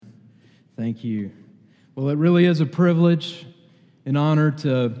Thank you. Well, it really is a privilege, an honor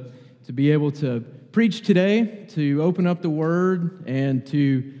to be able to preach today, to open up the Word, and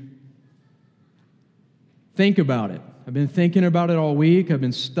to think about it. I've been thinking about it all week. I've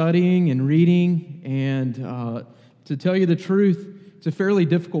been studying and reading, and to tell you the truth, it's a fairly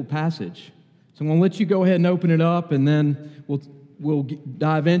difficult passage. So I'm going to let you go ahead and open it up, and then we'll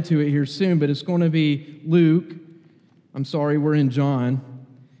dive into it here soon. But it's going to be Luke. We're in John.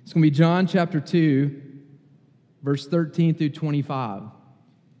 It's going to be John chapter 2, verse 13 through 25.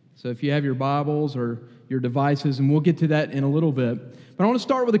 So if you have your Bibles or your devices, and we'll get to that in a little bit. But I want to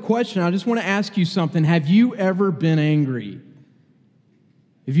start with a question. I just want to ask you something. Have you ever been angry?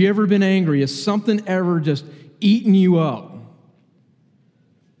 Have you ever been angry? Has something ever just eaten you up?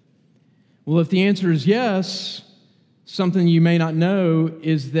 Well, if the answer is yes, something you may not know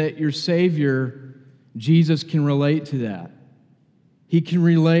is that your Savior, Jesus, can relate to that. He can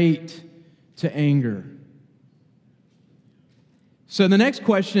relate to anger. So the next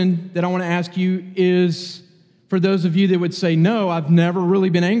question that I want to ask you is, for those of you that would say, no, I've never really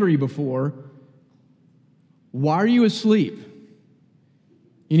been angry before, why are you asleep?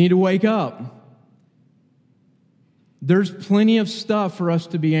 You need to wake up. There's plenty of stuff for us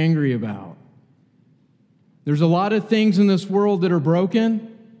to be angry about. There's a lot of things in this world that are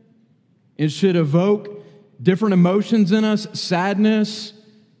broken. It should evoke different emotions in us, sadness,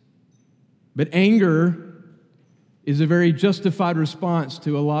 but anger is a very justified response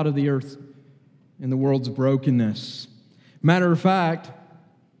to a lot of the earth and the world's brokenness. Matter of fact,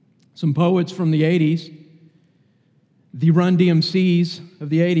 some poets from the 80s, the Run DMCs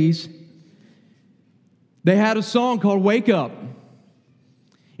of the 80s, they had a song called Wake Up.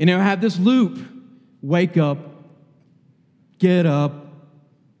 And it would have this loop, wake up, get up,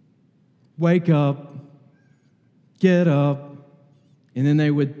 wake up, get up. And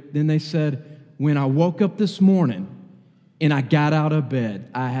then they said, when I woke up this morning and I got out of bed,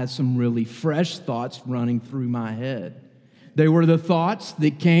 I had some really fresh thoughts running through my head. They were the thoughts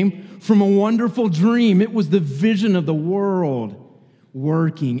that came from a wonderful dream. It was the vision of the world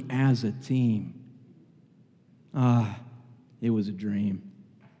working as a team. It was a dream.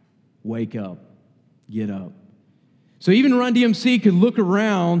 Wake up, get up. So even Run DMC could look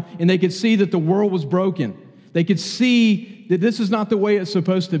around and they could see that the world was broken. They could see that this is not the way it's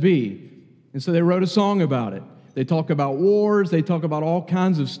supposed to be. And so they wrote a song about it. They talk about wars. They talk about all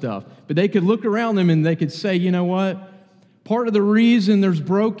kinds of stuff. But they could look around them and they could say, you know what? Part of the reason there's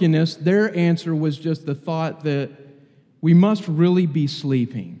brokenness, their answer was just the thought that we must really be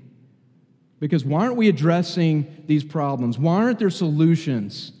sleeping. Because why aren't we addressing these problems? Why aren't there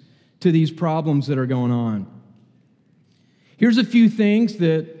solutions to these problems that are going on? Here's a few things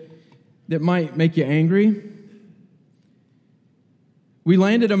that might make you angry. We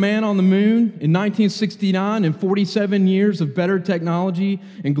landed a man on the moon in 1969, and 47 years of better technology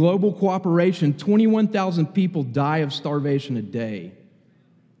and global cooperation, 21,000 people die of starvation a day.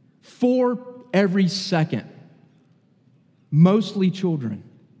 4 every second. Mostly children.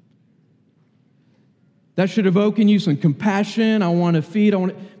 That should evoke in you some compassion. I want to feed.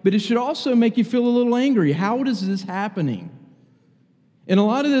 But it should also make you feel a little angry. How is this happening? And a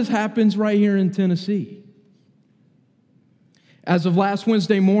lot of this happens right here in Tennessee. As of last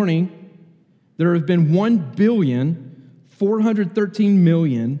Wednesday morning, there have been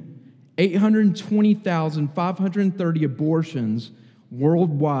 1,413,820,530 abortions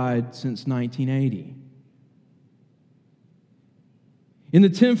worldwide since 1980. In the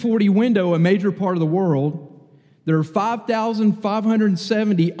 1040 window, a major part of the world, there are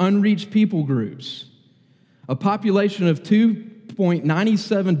 5,570 unreached people groups, a population of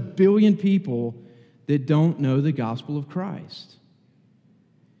 2.97 billion people that don't know the gospel of Christ.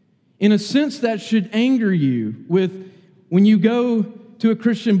 In a sense, that should anger you. When you go to a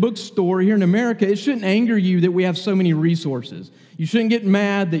Christian bookstore here in America, it shouldn't anger you that we have so many resources. You shouldn't get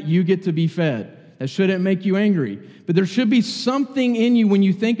mad that you get to be fed. That shouldn't make you angry. But there should be something in you when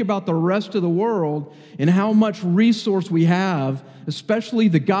you think about the rest of the world and how much resource we have, especially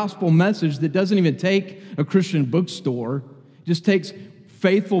the gospel message that doesn't even take a Christian bookstore. It just takes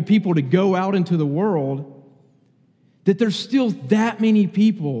faithful people to go out into the world, that there's still that many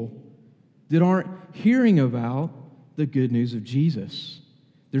people that aren't hearing about the good news of Jesus.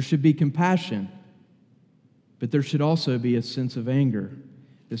 There should be compassion, but there should also be a sense of anger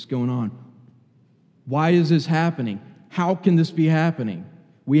that's going on. Why is this happening? How can this be happening?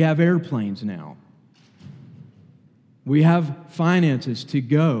 We have airplanes now. We have finances to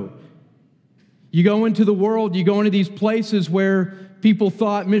go. You go into the world, you go into these places where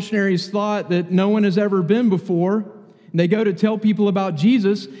missionaries thought that no one has ever been before, And they go to tell people about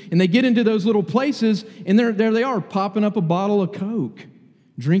Jesus, and they get into those little places, and there they are, popping up a bottle of Coke,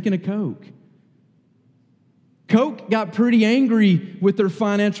 drinking a Coke. Coke got pretty angry with their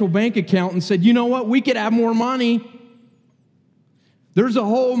financial bank account and said, you know what, we could have more money. There's a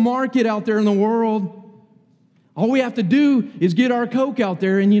whole market out there in the world. All we have to do is get our Coke out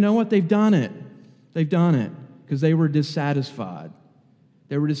there, and you know what? They've done it. They've done it because they were dissatisfied.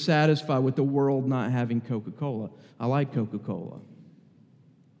 They were dissatisfied with the world not having Coca-Cola. I like Coca-Cola.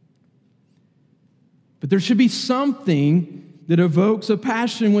 But there should be something that evokes a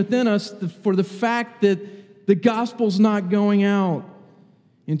passion within us for the fact that the gospel's not going out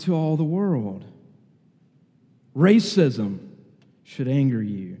into all the world. Racism should anger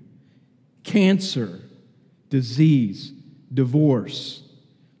you. Cancer, disease, divorce,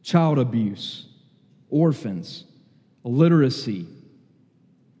 child abuse, orphans, illiteracy,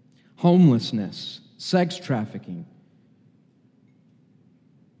 homelessness, sex trafficking.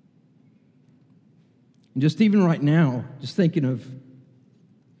 And just even right now, just thinking of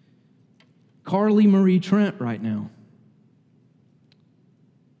Carly Marie Trent right now.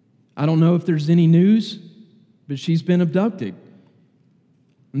 I don't know if there's any news, but she's been abducted.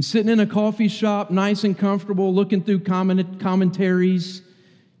 I'm sitting in a coffee shop, nice and comfortable, looking through commentaries,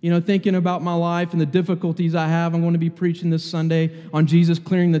 thinking about my life and the difficulties I have. I'm going to be preaching this Sunday on Jesus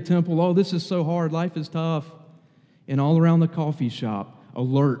clearing the temple. Oh, this is so hard. Life is tough. And all around the coffee shop,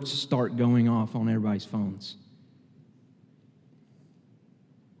 alerts start going off on everybody's phones.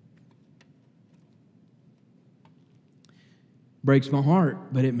 Breaks my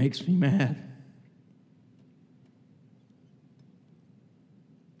heart, but it makes me mad.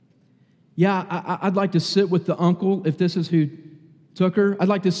 Yeah, I'd like to sit with the uncle, if this is who took her. I'd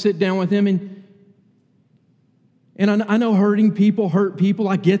like to sit down with him. And I know hurting people hurt people.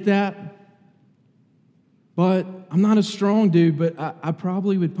 I get that. But I'm not a strong dude, but I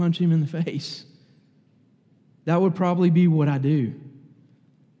probably would punch him in the face. That would probably be what I do.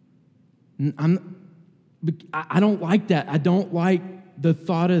 I don't like that. I don't like the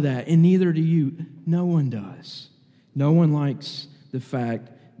thought of that, and neither do you. No one does. No one likes the fact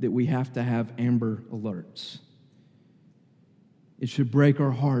that we have to have Amber Alerts. It should break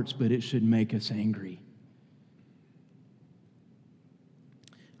our hearts, but it should make us angry.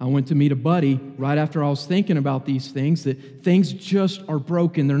 I went to meet a buddy right after I was thinking about these things, that things just are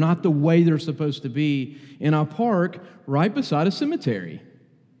broken. They're not the way they're supposed to be. In a park right beside a cemetery.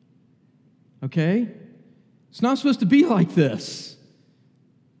 Okay? It's not supposed to be like this.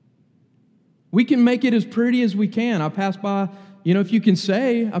 We can make it as pretty as we can. I passed by, if you can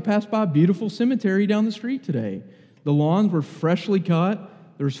say, I passed by a beautiful cemetery down the street today. The lawns were freshly cut.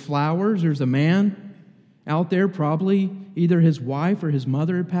 There's flowers. There's a man out there, probably either his wife or his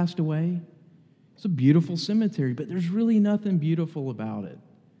mother had passed away. It's a beautiful cemetery, but there's really nothing beautiful about it.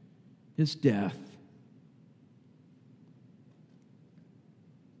 It's death.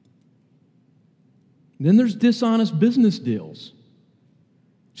 Then there's dishonest business deals.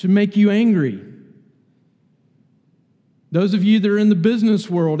 It should make you angry. Those of you that are in the business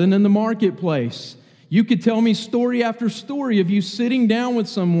world and in the marketplace, you could tell me story after story of you sitting down with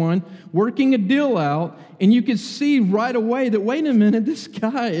someone, working a deal out, and you could see right away that, wait a minute, this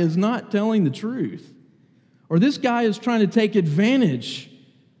guy is not telling the truth. Or this guy is trying to take advantage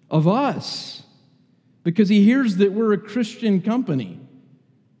of us because he hears that we're a Christian company.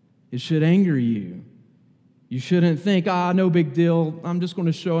 It should anger you. You shouldn't think, no big deal, I'm just going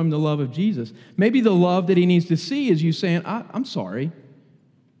to show him the love of Jesus. Maybe the love that he needs to see is you saying, I'm sorry.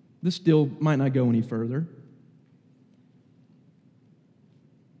 This deal might not go any further.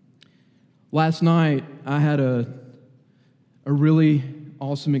 Last night, I had a really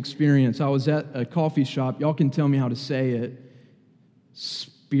awesome experience. I was at a coffee shop. Y'all can tell me how to say it.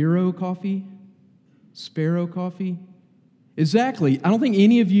 Sparrow Coffee? Sparrow Coffee? Exactly. I don't think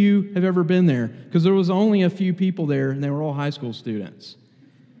any of you have ever been there because there was only a few people there, and they were all high school students.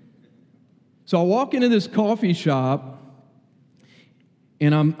 So I walk into this coffee shop,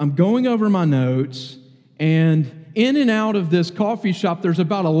 and I'm going over my notes, and in and out of this coffee shop, there's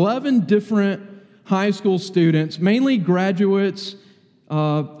about 11 different high school students, mainly graduates,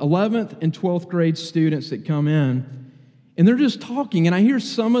 11th and 12th grade students that come in, and they're just talking, and I hear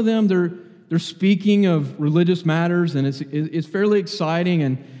some of them, they're speaking of religious matters, and it's fairly exciting,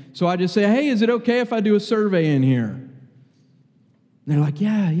 and so I just say, hey, is it okay if I do a survey in here? And they're like,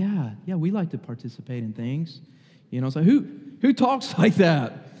 yeah, we like to participate in things. So who talks like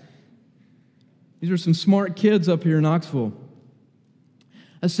that? These are some smart kids up here in Knoxville.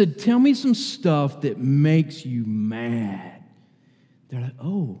 I said, tell me some stuff that makes you mad. They're like,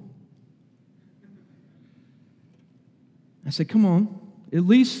 oh. I said, come on, at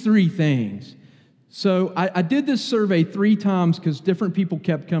least 3 things. So I did this survey 3 times because different people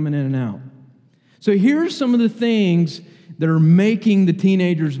kept coming in and out. So here's some of the things that are making the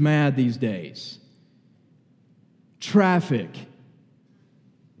teenagers mad these days. Traffic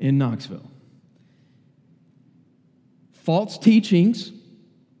in Knoxville. False teachings.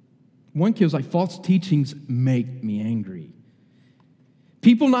 One kid was like, false teachings make me angry.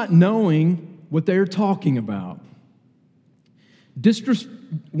 People not knowing what they're talking about.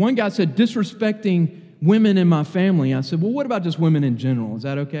 One guy said, disrespecting women in my family. I said, well, what about just women in general? Is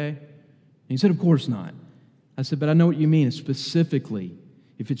that okay? And he said, of course not. I said, but I know what you mean, specifically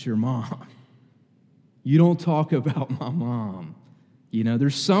if it's your mom. You don't talk about my mom. You know,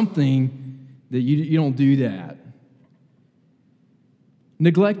 there's something that you don't do that.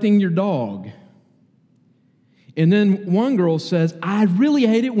 Neglecting your dog. And then one girl says, I really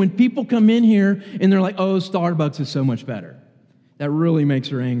hate it when people come in here and they're like, oh, Starbucks is so much better. That really makes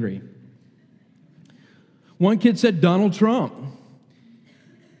her angry. One kid said Donald Trump.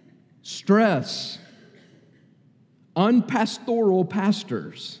 Stress. Unpastoral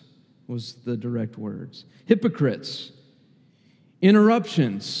pastors was the direct words. Hypocrites.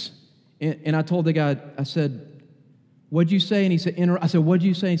 Interruptions. And I told the guy, I said, what'd you say? And he said, I said, what'd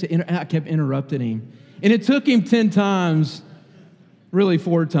you say? And he said, and I kept interrupting him. And it took him 10 times, really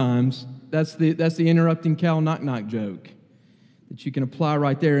 4 times. That's the interrupting Cal knock-knock joke that you can apply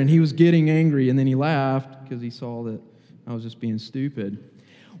right there. And he was getting angry, and then he laughed because he saw that I was just being stupid.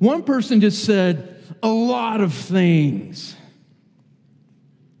 One person just said a lot of things.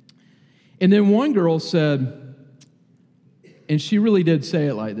 And then one girl said, and she really did say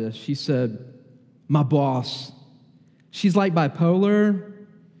it like this. She said, my boss, she's like bipolar.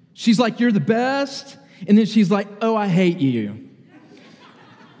 She's like, you're the best. And then she's like, oh, I hate you.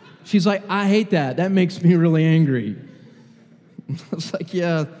 She's like, I hate that. That makes me really angry. I was like,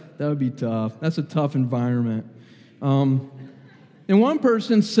 yeah, that would be tough. That's a tough environment. And one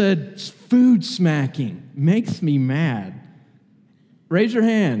person said, food smacking makes me mad. Raise your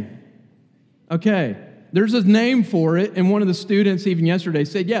hand. Okay, there's a name for it, and one of the students even yesterday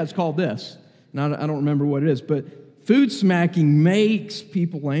said, yeah, it's called this. And I don't remember what it is, but food smacking makes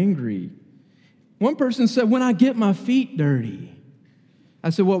people angry. One person said, when I get my feet dirty. I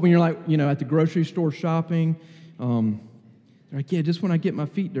said, what, when you're like, at the grocery store shopping? They're like, yeah, just when I get my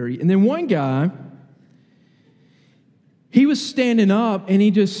feet dirty. And then one guy, he was standing up, and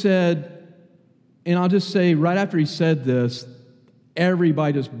he just said, and I'll just say, right after he said this,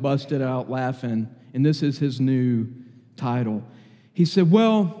 everybody just busted out laughing, and this is his new title. He said,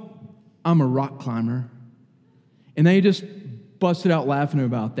 well, I'm a rock climber. And they just busted out laughing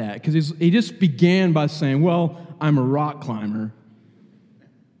about that, because he just began by saying, well, I'm a rock climber.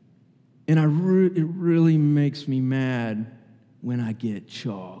 And it really makes me mad when I get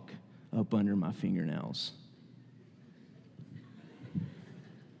chalk up under my fingernails.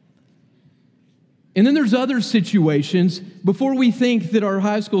 And then there's other situations, before we think that our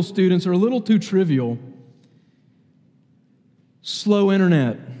high school students are a little too trivial. Slow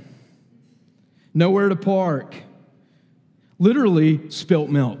internet. Nowhere to park. Literally, spilt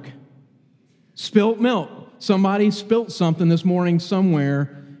milk. Spilt milk. Somebody spilt something this morning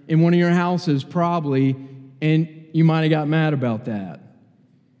somewhere in one of your houses, probably, and you might have got mad about that.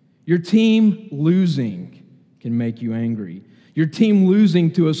 Your team losing can make you angry. Your team losing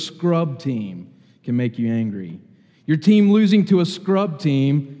to a scrub team can make you angry. Your team losing to a scrub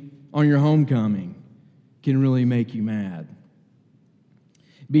team on your homecoming can really make you mad.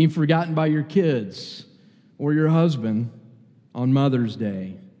 Being forgotten by your kids or your husband on Mother's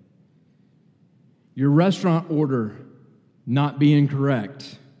Day. Your restaurant order not being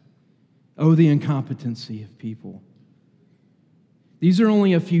correct. Oh, the incompetency of people. These are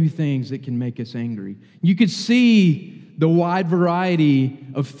only a few things that can make us angry. You could see the wide variety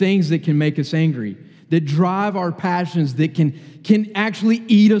of things that can make us angry, that drive our passions, that can actually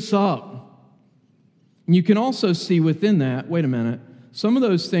eat us up. And you can also see within that, wait a minute, some of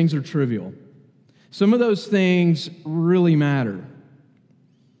those things are trivial. Some of those things really matter.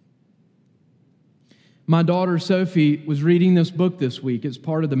 My daughter Sophie was reading this book this week. It's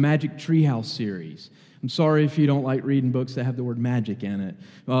part of the Magic Treehouse series. I'm sorry if you don't like reading books that have the word magic in it,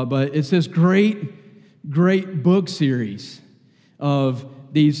 but it's this great book series of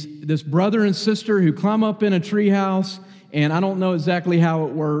this brother and sister who climb up in a treehouse, and I don't know exactly how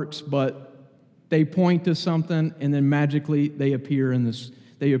it works, but they point to something, and then magically they appear in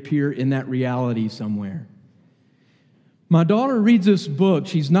that reality somewhere. My daughter reads this book.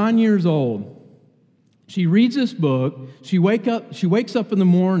 She's 9 years old. She reads this book. She wakes up in the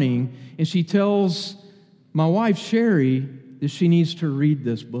morning, and she tells my wife, Sherry, that she needs to read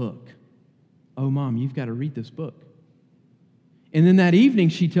this book. Oh, Mom, you've got to read this book. And then that evening,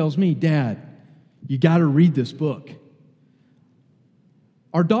 she tells me, Dad, you got to read this book.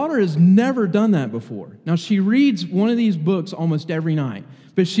 Our daughter has never done that before. Now, she reads one of these books almost every night,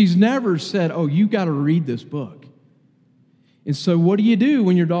 but she's never said, oh, you got to read this book. And so what do you do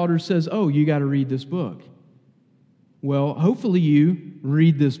when your daughter says, oh, you got to read this book? Well, hopefully you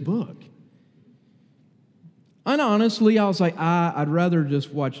read this book. And honestly, I was like, I'd rather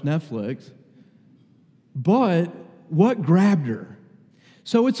just watch Netflix. But what grabbed her?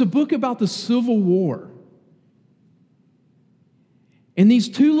 So it's a book about the Civil War. And these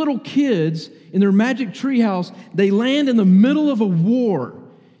two little kids in their magic treehouse, they land in the middle of a war,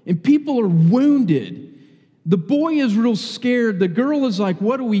 and people are wounded. The boy is real scared. The girl is like,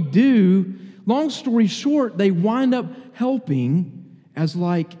 what do we do? Long story short, they wind up helping as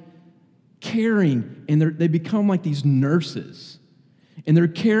like caring, and they become like these nurses, and they're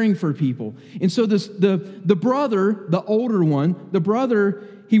caring for people. And so the brother, the older one, the brother,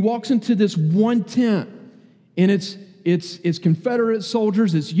 he walks into this one tent, and it's Confederate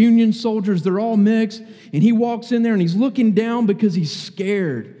soldiers, it's Union soldiers, they're all mixed, and he walks in there and he's looking down because he's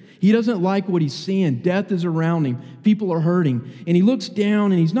scared. He doesn't like what he's seeing. Death is around him. People are hurting. And he looks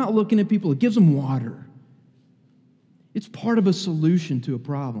down and he's not looking at people. He gives them water. It's part of a solution to a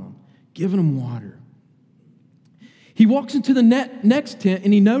problem, giving them water. He walks into the next tent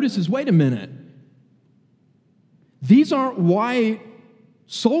and he notices, wait a minute, these aren't white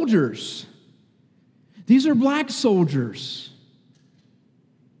soldiers. These are black soldiers.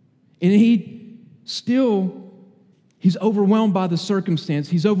 And he's overwhelmed by the circumstance.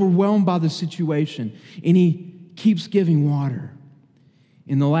 He's overwhelmed by the situation. And he keeps giving water.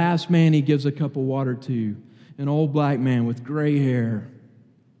 And the last man he gives a cup of water to, an old black man with gray hair,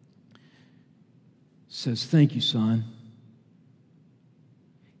 says, thank you, son.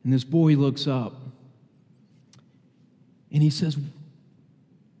 And this boy looks up and he says,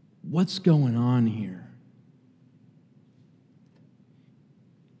 what's going on here?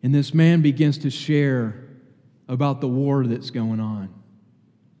 And this man begins to share about the war that's going on.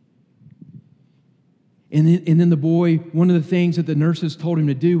 And then the boy, one of the things that the nurses told him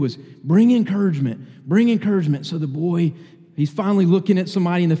to do was bring encouragement, bring encouragement. So the boy, he's finally looking at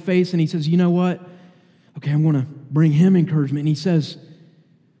somebody in the face and he says, you know what? Okay, I'm going to bring him encouragement. And he says,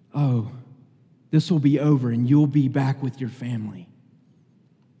 oh, this will be over and you'll be back with your family.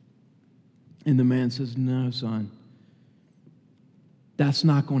 And the man says, no, son, that's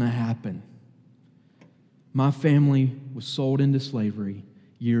not going to happen. My family was sold into slavery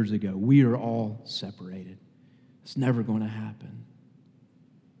years ago. We are all separated. It's never going to happen.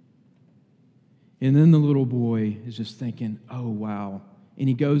 And then the little boy is just thinking, oh, wow. And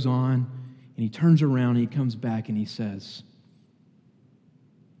he goes on and he turns around and he comes back and he says,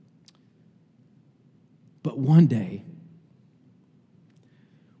 but one day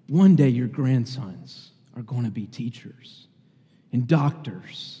your grandsons are going to be teachers and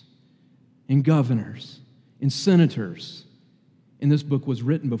doctors and governors and senators. And this book was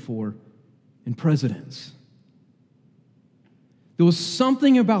written before, and presidents. There was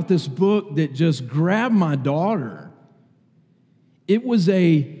something about this book that just grabbed my daughter. It was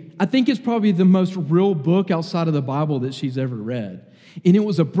I think it's probably the most real book outside of the Bible that she's ever read. And it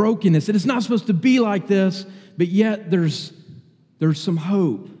was a brokenness. And it's not supposed to be like this, but yet there's some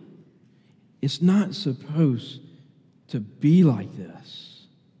hope. It's not supposed to be like this.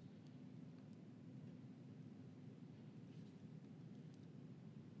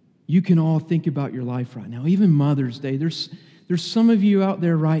 You can all think about your life right now. Even Mother's Day. There's some of you out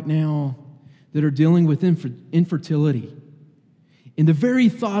there right now that are dealing with infertility. And the very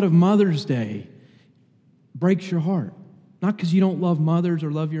thought of Mother's Day breaks your heart. Not because you don't love mothers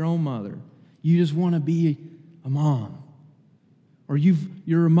or love your own mother. You just want to be a mom. Or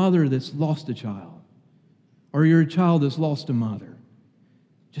you're a mother that's lost a child. Or you're a child that's lost a mother.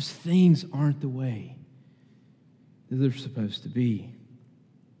 Just things aren't the way that they're supposed to be.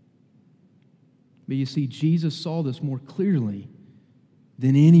 But you see, Jesus saw this more clearly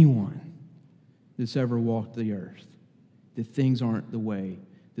than anyone that's ever walked the earth, that things aren't the way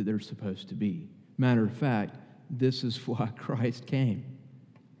that they're supposed to be. Matter of fact, this is why Christ came,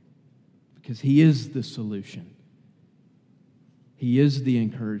 because He is the solution. He is the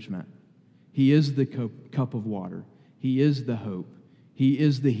encouragement. He is the cup of water. He is the hope. He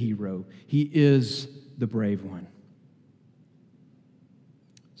is the hero. He is the brave one.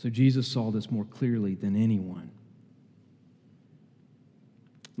 So Jesus saw this more clearly than anyone.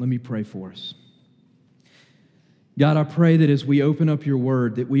 Let me pray for us. God, I pray that as we open up your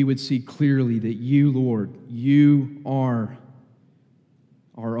word, that we would see clearly that you, Lord, you are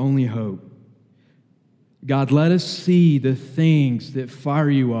our only hope. God, let us see the things that fire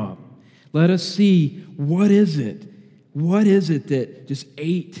you up. Let us see what is it that just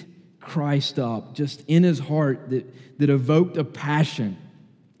ate Christ up, just in his heart, that evoked a passion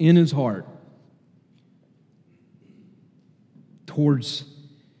in his heart towards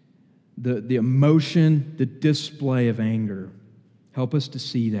the emotion, the display of anger. Help us to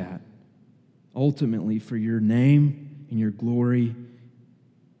see that, ultimately for your name and your glory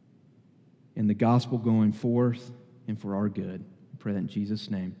and the gospel going forth and for our good. I pray that in Jesus'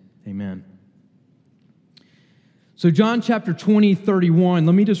 name. Amen. So John chapter 20, 31,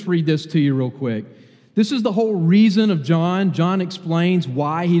 let me just read this to you real quick. This is the whole reason of John. John explains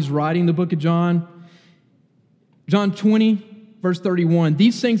why he's writing the book of John. John 20, verse 31,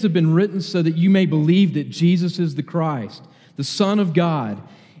 these things have been written so that you may believe that Jesus is the Christ, the Son of God,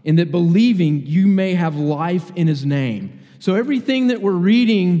 and that believing you may have life in his name. So everything that we're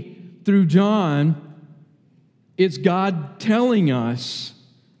reading through John, it's God telling us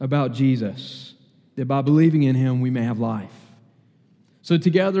about Jesus, that by believing in him we may have life. So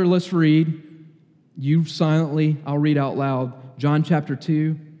together, let's read. You silently, I'll read out loud. John chapter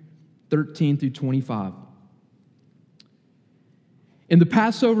 2, 13 through 25. And the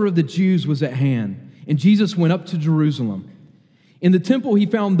Passover of the Jews was at hand, and Jesus went up to Jerusalem. In the temple he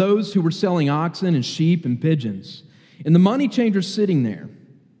found those who were selling oxen and sheep and pigeons, and the money changers sitting there.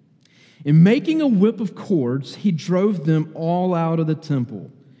 And making a whip of cords, he drove them all out of the temple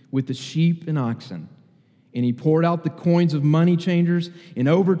with the sheep and oxen. And he poured out the coins of money changers and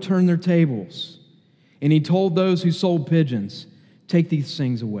overturned their tables. And he told those who sold pigeons, take these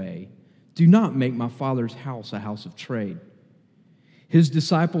things away. Do not make my Father's house a house of trade. His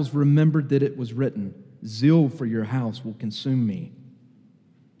disciples remembered that it was written, zeal for your house will consume me.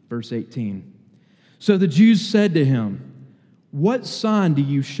 Verse 18. So the Jews said to him, what sign do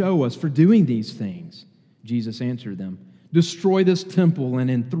you show us for doing these things? Jesus answered them, destroy this temple,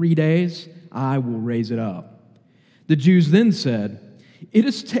 and in 3 days I will raise it up. The Jews then said, it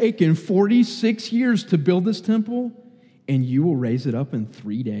has taken 46 years to build this temple, and you will raise it up in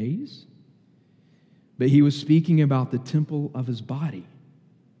 3 days? But he was speaking about the temple of his body.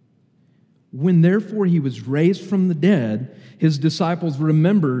 When therefore he was raised from the dead, his disciples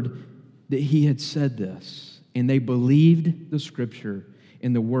remembered that he had said this, and they believed the scripture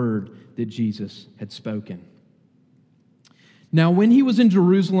and the word that Jesus had spoken. Now, when he was in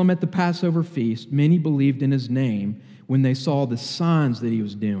Jerusalem at the Passover feast, many believed in his name when they saw the signs that he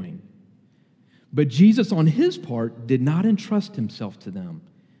was doing. But Jesus, on his part, did not entrust himself to them,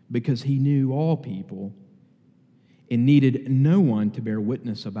 because he knew all people and needed no one to bear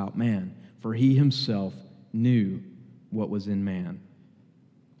witness about man, for he himself knew what was in man.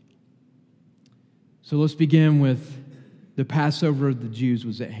 So let's begin with the Passover of the Jews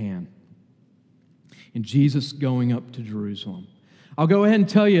was at hand, and Jesus going up to Jerusalem. I'll go ahead and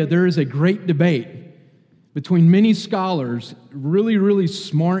tell you, there is a great debate between many scholars, really, really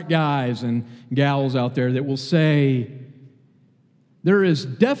smart guys and gals out there, that will say there is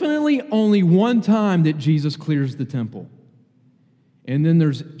definitely only one time that Jesus clears the temple. And then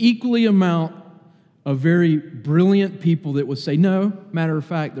there's equally amount of very brilliant people that would say, no, matter of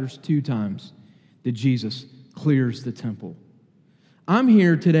fact, there's 2 times that Jesus clears the temple. I'm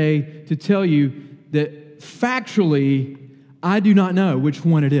here today to tell you that factually, I do not know which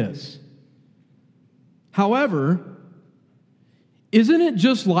one it is. However, isn't it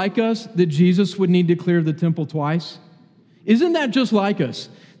just like us that Jesus would need to clear the temple twice? Isn't that just like us?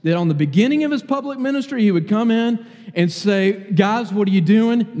 That on the beginning of his public ministry, he would come in and say, guys, what are you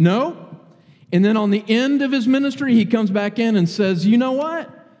doing? No. And then on the end of his ministry, he comes back in and says, you know what?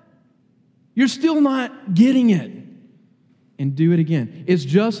 You're still not getting it. And do it again. It's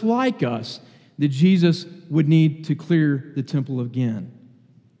just like us that Jesus would need to clear the temple again.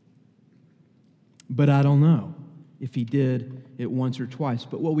 But I don't know if he did it once or twice.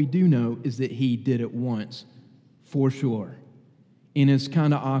 But what we do know is that he did it once, for sure. And it's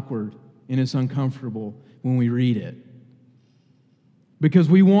kind of awkward and it's uncomfortable when we read it. Because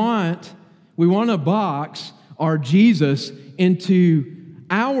we want to box our Jesus into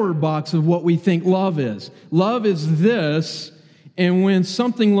our box of what we think love is. Love is this, and when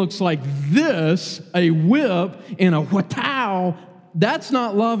something looks like this, a whip and a whatow, that's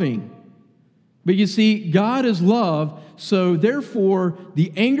not loving. But you see, God is love, so therefore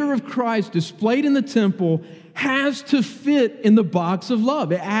the anger of Christ displayed in the temple has to fit in the box of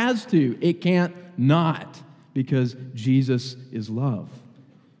love. It has to. It can't not, because Jesus is love.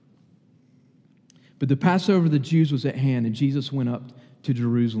 But the Passover of the Jews was at hand, and Jesus went up to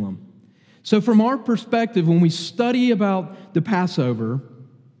Jerusalem. So from our perspective, when we study about the Passover,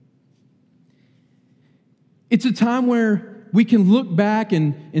 it's a time where we can look back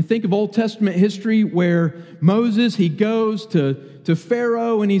and think of Old Testament history where Moses, he goes to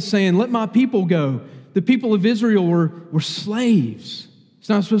Pharaoh and he's saying, let my people go. The people of Israel were slaves. It's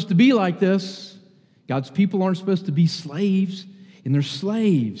not supposed to be like this. God's people aren't supposed to be slaves, and they're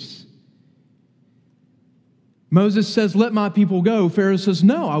slaves. Moses says, let my people go. Pharaoh says,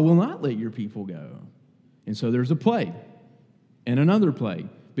 no, I will not let your people go. And so there's a plague and another plague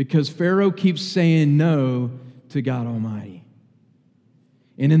because Pharaoh keeps saying no to God Almighty.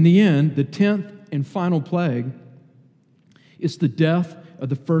 And in the end, the 10th and final plague is the death of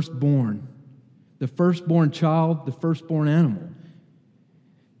the firstborn child, the firstborn animal.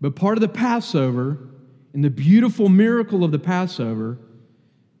 But part of the Passover and the beautiful miracle of the Passover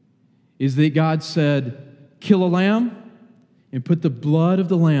is that God said, kill a lamb and put the blood of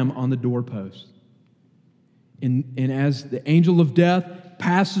the lamb on the doorpost. And as the angel of death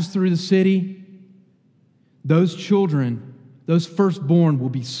passes through the city, those children, those firstborn will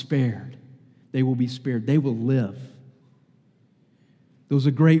be spared. They will be spared. They will live. There was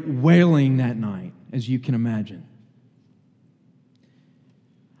a great wailing that night, as you can imagine.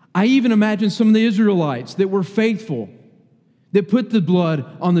 I even imagine some of the Israelites that were faithful, that put the blood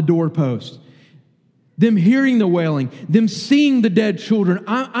on the doorpost. Them hearing the wailing, them seeing the dead children.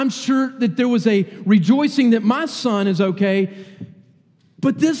 I'm sure that there was a rejoicing that my son is okay,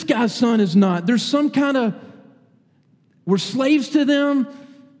 but this guy's son is not. There's some kind of, we're slaves to them,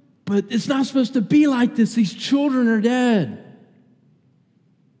 but it's not supposed to be like this. These children are dead.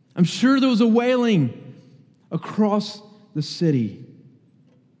 I'm sure there was a wailing across the city,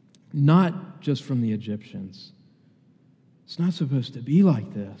 not just from the Egyptians. It's not supposed to be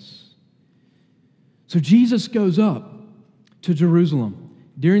like this. So Jesus goes up to Jerusalem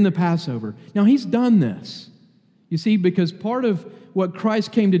during the Passover. Now, he's done this, you see, because part of what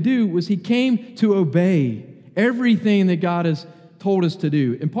Christ came to do was he came to obey everything that God has told us to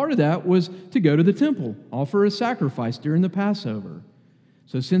do. And part of that was to go to the temple, offer a sacrifice during the Passover.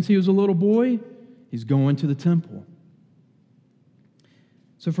 So since he was a little boy, he's going to the temple.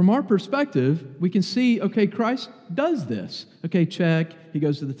 So from our perspective, we can see, okay, Christ does this. Okay, check. He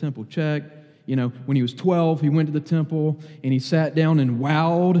goes to the temple, check. You know, when he was 12, he went to the temple and he sat down and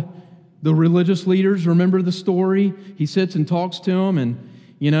wowed the religious leaders. Remember the story? He sits and talks to them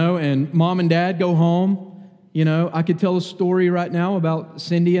and mom and dad go home. You know, I could tell a story right now about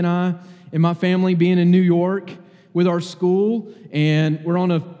Cindy and I and my family being in New York with our school, and we're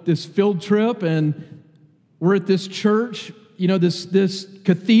on this field trip, and we're at this church, you know, this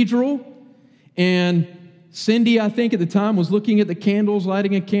cathedral, and Cindy, I think at the time, was looking at the candles,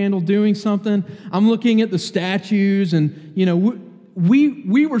 lighting a candle, doing something. I'm looking at the statues, and, you know,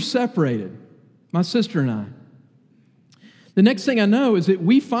 we were separated, my sister and I. The next thing I know is that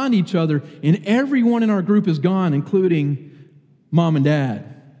we find each other, and everyone in our group is gone, including mom and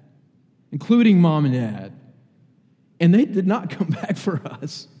dad. And they did not come back for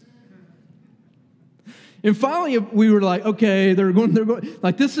us. And finally, we were like, okay, they're going,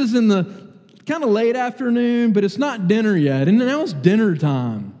 like, this is in the kind of late afternoon, but it's not dinner yet. And now it's dinner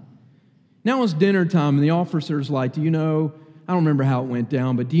time. And the officer's like, do you know, I don't remember how it went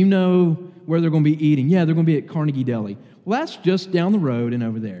down, but do you know where they're going to be eating? Yeah, they're going to be at Carnegie Deli. Well, that's just down the road and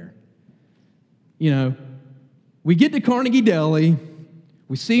over there. You know, we get to Carnegie Deli,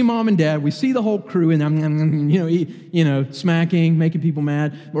 we see mom and dad, we see the whole crew, and smacking, making people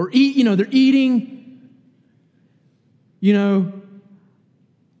mad. Or they're eating. You know,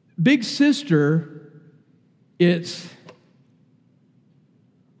 big sister, it's,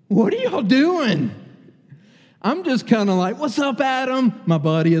 what are y'all doing? I'm just kind of like, what's up, Adam? My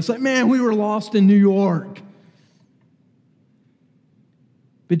buddy is like, man, we were lost in New York.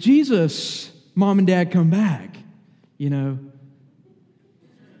 But Jesus, mom and dad come back, you know.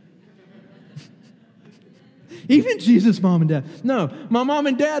 Even Jesus' mom and dad. No, my mom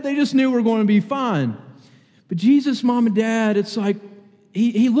and dad, they just knew we were going to be fine. But Jesus' mom and dad, it's like,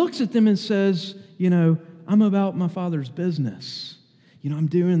 he looks at them and says, you know, I'm about my Father's business. You know, I'm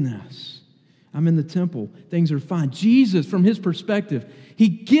doing this. I'm in the temple. Things are fine. Jesus, from his perspective, he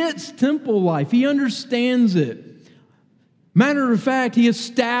gets temple life. He understands it. Matter of fact, he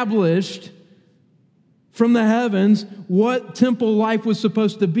established from the heavens what temple life was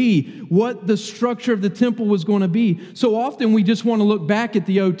supposed to be, what the structure of the temple was going to be. So often we just want to look back at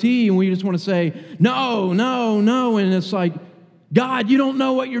the OT and we just want to say, no. And it's like, God, you don't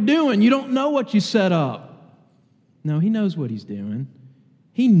know what you're doing. You don't know what you set up. No, he knows what he's doing.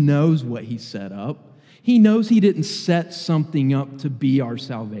 He knows what he set up. He knows he didn't set something up to be our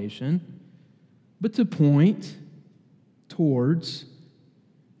salvation, but to point towards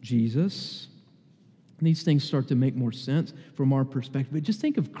Jesus. And these things start to make more sense from our perspective. But just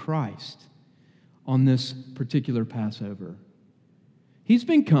think of Christ on this particular Passover. He's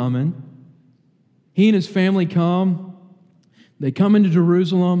been coming. He and his family come. They come into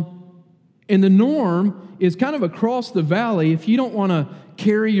Jerusalem. And the norm is kind of across the valley. If you don't want to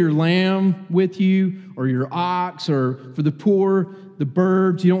carry your lamb with you or your ox, or for the poor, the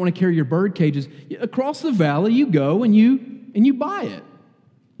birds, you don't want to carry your bird cages, across the valley you go and you buy it.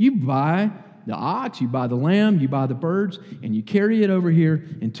 You buy the ox, you buy the lamb, you buy the birds, and you carry it over here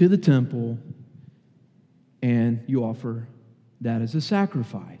into the temple, and you offer that as a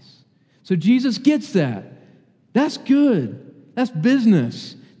sacrifice. So Jesus gets that. That's good. That's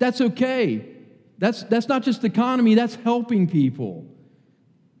business. That's okay. That's not just economy, that's helping people.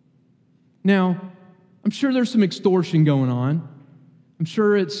 Now, I'm sure there's some extortion going on. I'm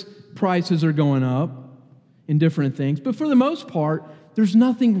sure prices are going up in different things. But for the most part, there's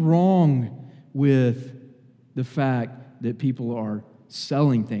nothing wrong with the fact that people are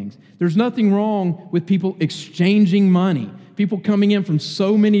selling things. There's nothing wrong with people exchanging money. People coming in from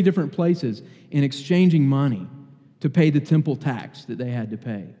so many different places and exchanging money to pay the temple tax that they had to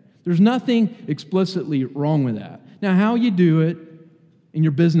pay. There's nothing explicitly wrong with that. Now, how you do it in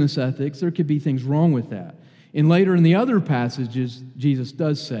your business ethics, there could be things wrong with that. And later in the other passages, Jesus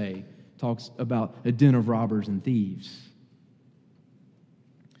talks about a den of robbers and thieves.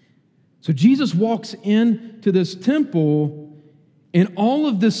 So Jesus walks into this temple, and all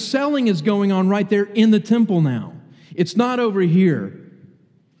of this selling is going on right there in the temple now. It's not over here.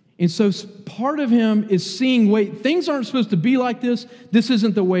 And so part of him is seeing, wait, things aren't supposed to be like this. This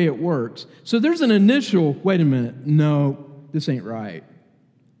isn't the way it works. So there's an initial, wait a minute, no, this ain't right.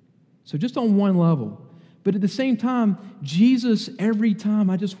 So just on one level. But at the same time, Jesus, every time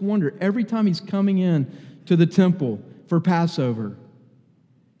he's coming in to the temple for Passover,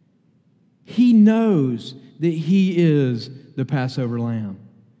 he knows that he is the Passover lamb.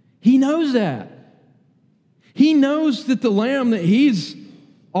 He knows that. He knows that the lamb that he's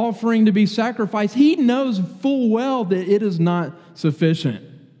offering to be sacrificed, he knows full well that it is not sufficient.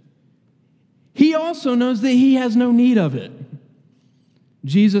 He also knows that he has no need of it.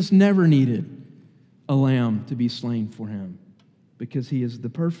 Jesus never needed a lamb to be slain for him because he is the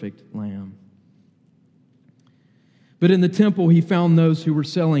perfect lamb. But in the temple, he found those who were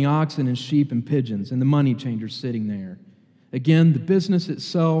selling oxen and sheep and pigeons and the money changers sitting there. Again, the business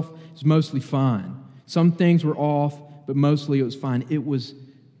itself is mostly fine. Some things were off, but mostly it was fine.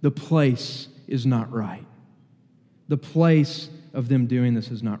 The place is not right. The place of them doing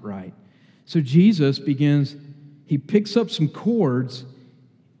this is not right. So Jesus he picks up some cords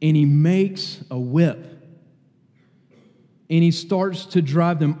and he makes a whip. And he starts to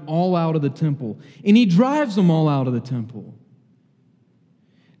drive them all out of the temple. And he drives them all out of the temple.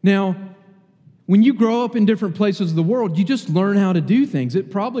 Now, when you grow up in different places of the world, you just learn how to do things.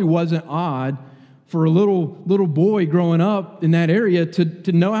 It probably wasn't odd for a little boy growing up in that area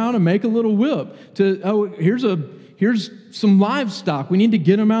to know how to make a little whip. Here's some livestock. We need to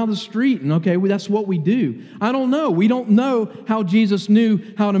get them out of the street. And okay, that's what we do. I don't know. We don't know how Jesus knew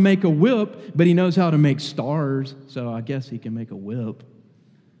how to make a whip, but he knows how to make stars. So I guess he can make a whip.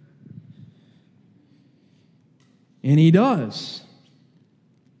 And he does.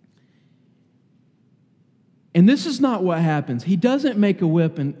 And this is not what happens. He doesn't make a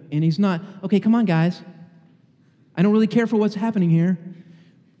whip and he's not, okay, come on, guys. I don't really care for what's happening here.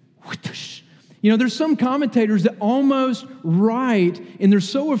 You know, there's some commentators that almost write, and they're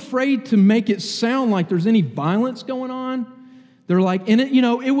so afraid to make it sound like there's any violence going on. They're like, and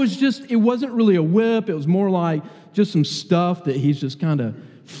it wasn't really a whip. It was more like just some stuff that he's just kind of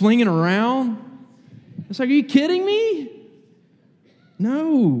flinging around. It's like, are you kidding me?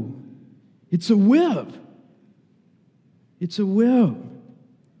 No, it's a whip. It's a whip.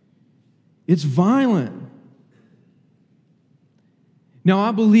 It's violent. Now,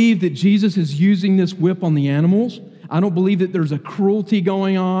 I believe that Jesus is using this whip on the animals. I don't believe that there's a cruelty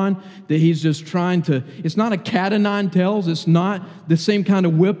going on, that he's just it's not a cat o' nine tails. It's not the same kind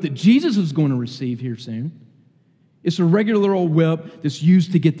of whip that Jesus is going to receive here soon. It's a regular old whip that's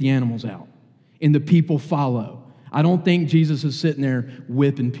used to get the animals out, and the people follow. I don't think Jesus is sitting there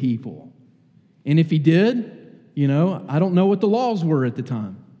whipping people. And if he did, I don't know what the laws were at the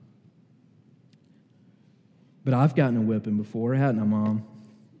time. But I've gotten a whipping before, hadn't I, Mom?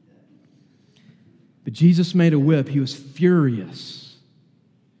 But Jesus made a whip. He was furious.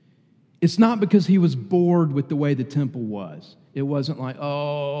 It's not because he was bored with the way the temple was. It wasn't like,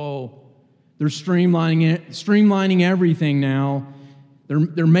 They're streamlining everything now.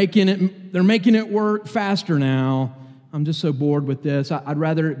 They're making it work faster now. I'm just so bored with this. I'd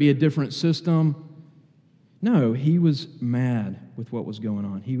rather it be a different system. No, he was mad with what was going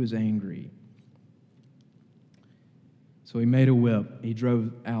on. He was angry. So he made a whip. He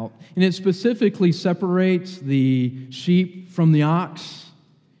drove out. And it specifically separates the sheep from the ox.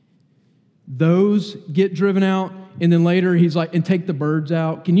 Those get driven out. And then later he's like, and take the birds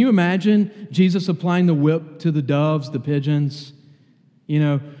out. Can you imagine Jesus applying the whip to the doves, the pigeons? You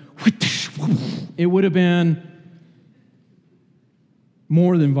know, it would have been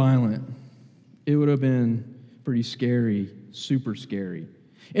more than violent. It would have been pretty scary, super scary.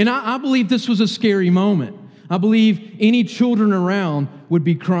 And I believe this was a scary moment. I believe any children around would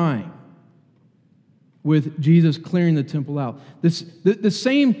be crying with Jesus clearing the temple out. The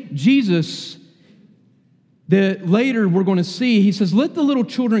same Jesus that later we're going to see, he says, let the little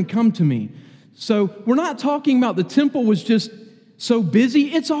children come to me. So we're not talking about the temple was just so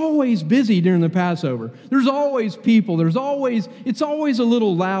busy. It's always busy during the Passover. There's always people. It's always a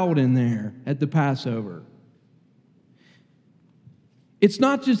little loud in there at the Passover. It's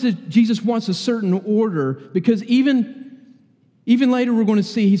not just that Jesus wants a certain order, because even later we're going to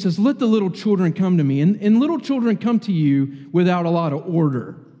see, he says, let the little children come to me. And little children come to you without a lot of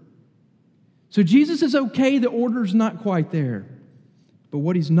order. So Jesus is okay, the order's not quite there. But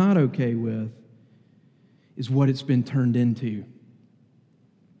what he's not okay with is what it's been turned into.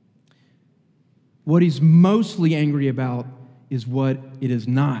 What he's mostly angry about is what it is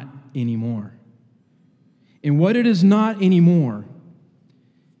not anymore. And what it is not anymore,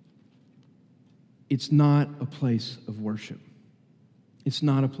 it's not a place of worship. It's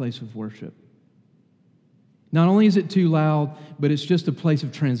not a place of worship. Not only is it too loud, but it's just a place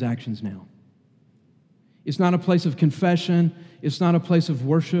of transactions now. It's not a place of confession. It's not a place of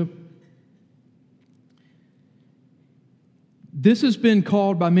worship. This has been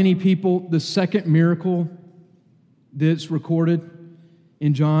called by many people the second miracle that's recorded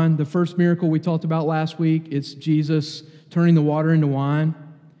in John. The first miracle we talked about last week, it's Jesus turning the water into wine.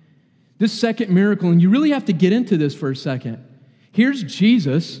 This second miracle, and you really have to get into this for a second. Here's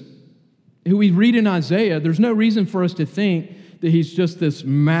Jesus, who we read in Isaiah. There's no reason for us to think that he's just this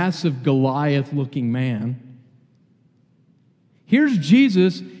massive Goliath-looking man. Here's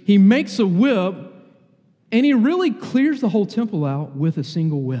Jesus. He makes a whip, and he really clears the whole temple out with a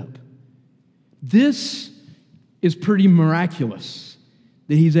single whip. This is pretty miraculous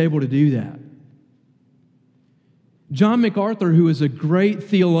that he's able to do that. John MacArthur, who is a great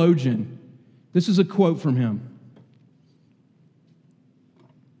theologian, this is a quote from him.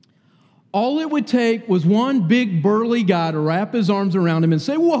 All it would take was one big burly guy to wrap his arms around him and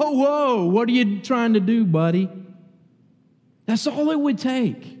say, whoa, whoa, what are you trying to do, buddy? That's all it would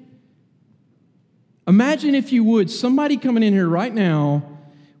take. Imagine, if you would, somebody coming in here right now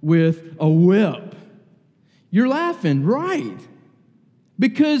with a whip. You're laughing, right?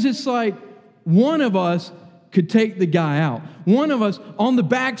 Because it's like one of us could take the guy out. One of us, on the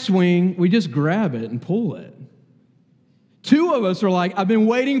backswing, we just grab it and pull it. Two of us are like, I've been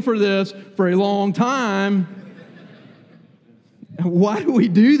waiting for this for a long time. Why do we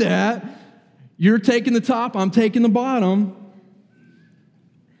do that? You're taking the top, I'm taking the bottom.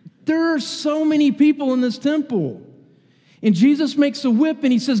 There are so many people in this temple. And Jesus makes a whip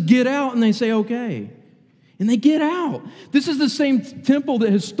and he says, get out. And they say, okay. And they get out. This is the same temple that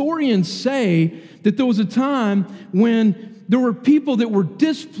historians say that there was a time when there were people that were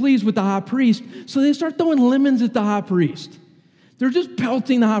displeased with the high priest, so they start throwing lemons at the high priest. They're just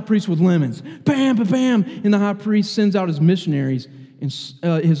pelting the high priest with lemons. Bam, bam, bam. And the high priest sends out his missionaries, and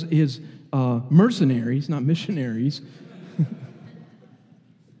his mercenaries, not missionaries,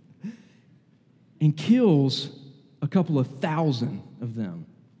 and kills a couple of thousand of them.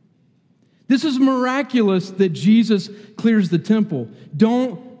 This is miraculous that Jesus clears the temple.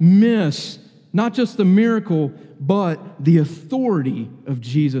 Don't miss not just the miracle, but the authority of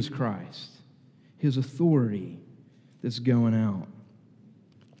Jesus Christ. His authority that's going out.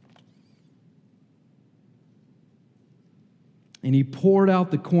 And he poured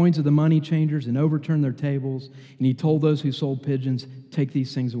out the coins of the money changers and overturned their tables. And he told those who sold pigeons, take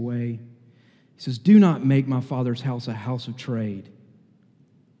these things away. He says, do not make my Father's house a house of trade.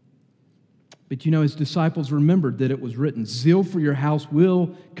 But you know, his disciples remembered that it was written, zeal for your house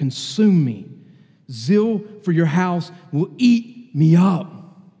will consume me. Zeal for your house will eat me up.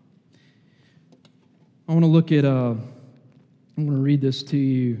 I want to look at, I'm going to read this to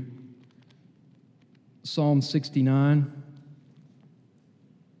you. Psalm 69.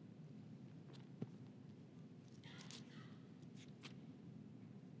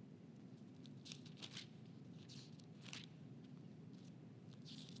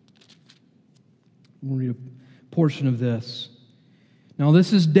 We'll read a portion of this. Now,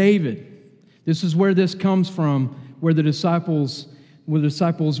 this is David. This is where this comes from, where the disciples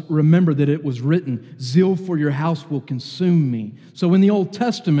remember that it was written, zeal for your house will consume me. So in the Old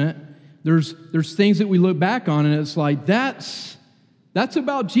Testament, there's things that we look back on, and it's like, that's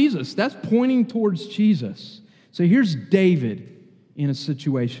about Jesus. That's pointing towards Jesus. So here's David in a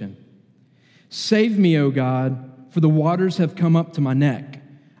situation. Save me, O God, for the waters have come up to my neck.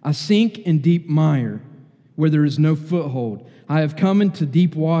 I sink in deep mire where there is no foothold. I have come into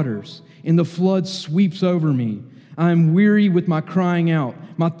deep waters, and the flood sweeps over me. I am weary with my crying out.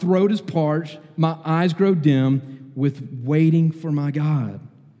 My throat is parched. My eyes grow dim with waiting for my God.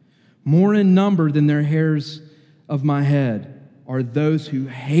 More in number than their hairs of my head are those who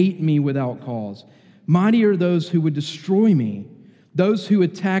hate me without cause. Mighty are those who would destroy me, those who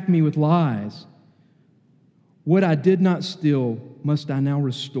attack me with lies. What I did not steal, must I now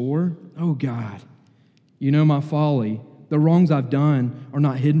restore? Oh God, you know my folly. The wrongs I've done are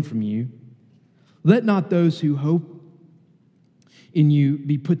not hidden from you. Let not those who hope in you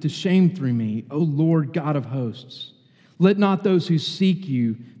be put to shame through me, O Lord God of hosts. Let not those who seek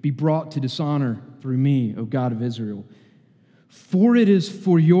you be brought to dishonor through me, O God of Israel. For it is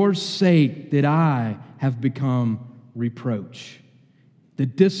for your sake that I have become reproach. The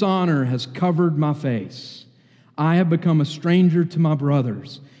dishonor has covered my face. I have become a stranger to my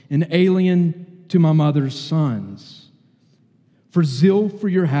brothers, an alien to my mother's sons. For zeal for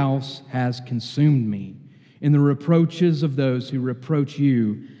your house has consumed me, and the reproaches of those who reproach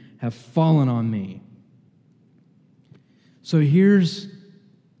you have fallen on me. So here's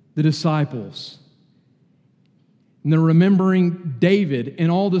the disciples. And they're remembering David and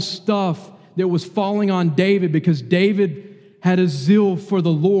all the stuff that was falling on David because David had a zeal for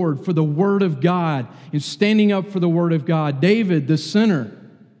the Lord, for the Word of God, and standing up for the Word of God. David, the sinner.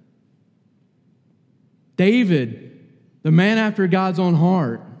 David, the man after God's own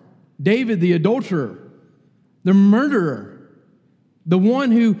heart. David, the adulterer, the murderer, the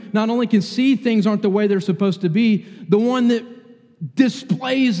one who not only can see things aren't the way they're supposed to be, the one that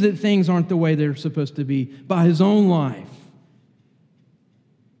displays that things aren't the way they're supposed to be by his own life.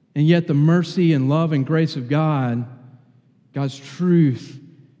 And yet the mercy and love and grace of God, God's truth,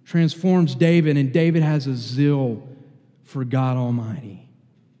 transforms David, and David has a zeal for God Almighty,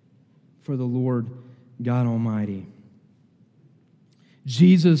 for the Lord God Almighty.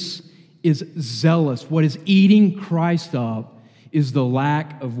 Jesus is zealous. What is eating Christ up is the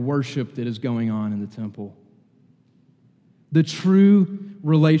lack of worship that is going on in the temple. The true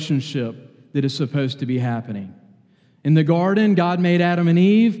relationship that is supposed to be happening. In the garden, God made Adam and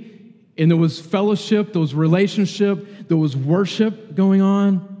Eve, and there was fellowship, there was relationship, there was worship going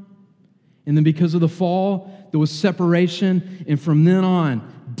on. And then because of the fall, there was separation, and from then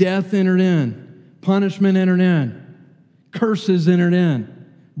on, death entered in, punishment entered in, curses entered in,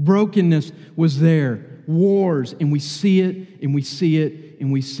 brokenness was there, wars, and we see it, and we see it,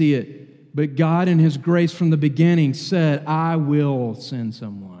 and we see it. But God in His grace from the beginning said, I will send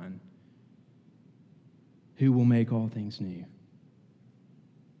someone who will make all things new.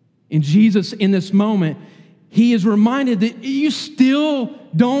 And Jesus, in this moment, He is reminded that you still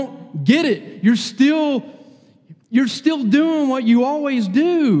don't get it. You're still doing what you always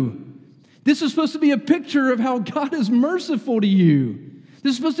do. This is supposed to be a picture of how God is merciful to you.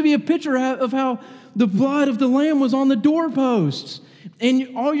 This is supposed to be a picture of how the blood of the Lamb was on the doorposts.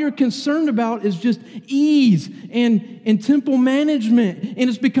 And all you're concerned about is just ease and temple management. And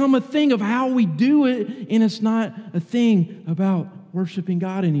it's become a thing of how we do it, and it's not a thing about worshiping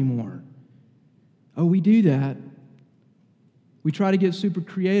God anymore. Oh, we do that. We try to get super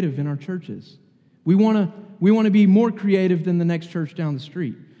creative in our churches. We want to be more creative than the next church down the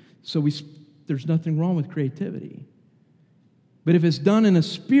street. So there's nothing wrong with creativity. But if it's done in a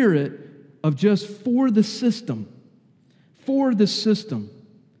spirit of just for the system,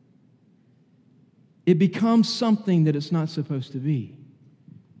 it becomes something that it's not supposed to be.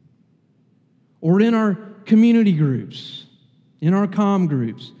 Or in our community groups, in our comm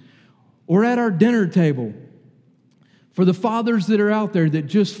groups, or at our dinner table, for the fathers that are out there that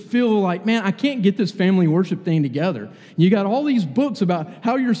just feel like, man, I can't get this family worship thing together. And you got all these books about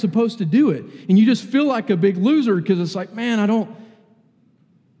how you're supposed to do it, and you just feel like a big loser because it's like, man,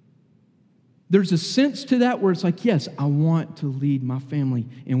 There's a sense to that where it's like, yes, I want to lead my family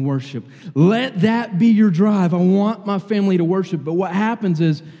in worship. Let that be your drive. I want my family to worship. But what happens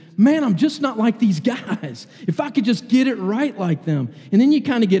is, man, I'm just not like these guys. If I could just get it right like them. And then you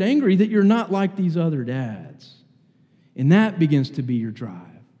kind of get angry that you're not like these other dads. And that begins to be your drive.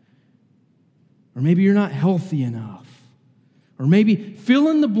 Or maybe you're not healthy enough. Or maybe fill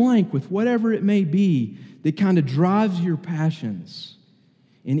in the blank with whatever it may be that kind of drives your passions.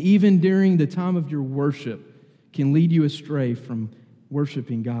 And even during the time of your worship can lead you astray from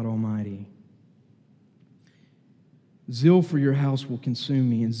worshiping God Almighty. Zeal for your house will consume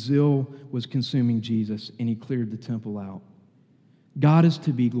me, and zeal was consuming Jesus, and he cleared the temple out. God is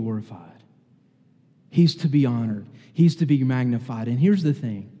to be glorified. He's to be honored. He's to be magnified. And here's the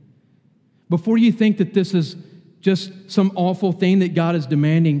thing. Before you think that this is just some awful thing that God is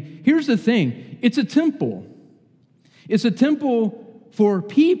demanding, here's the thing. It's a temple. It's a temple for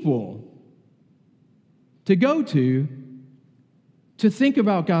people to go to think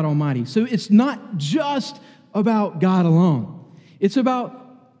about God Almighty. So it's not just about God alone. It's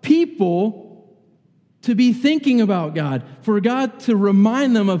about people to be thinking about God, for God to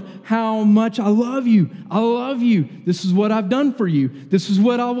remind them of how much I love you. I love you. This is what I've done for you. This is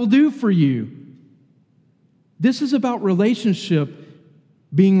what I will do for you. This is about relationship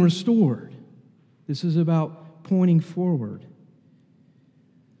being restored. This is about pointing forward.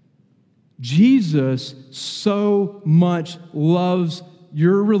 Jesus so much loves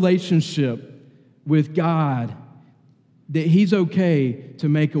your relationship with God that he's okay to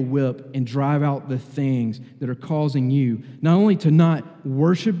make a whip and drive out the things that are causing you not only to not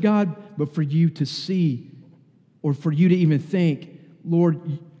worship God, but for you to see or for you to even think,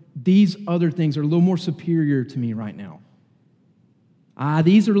 Lord, these other things are a little more superior to me right now.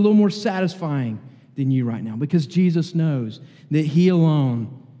 These are a little more satisfying than you right now, because Jesus knows that he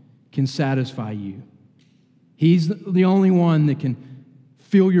alone can satisfy you. He's the only one that can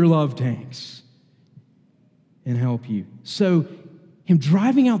fill your love tanks and help you. So him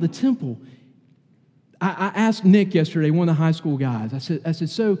driving out the temple, I asked Nick yesterday, one of the high school guys, I said,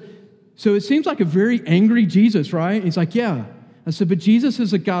 so it seems like a very angry Jesus, right? He's like, yeah. I said, but Jesus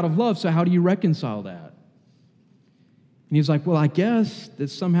is a God of love, so how do you reconcile that? And he's like, well, I guess that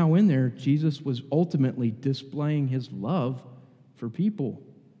somehow in there, Jesus was ultimately displaying his love for people.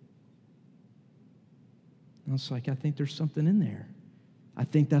 And I was like, I think there's something in there. I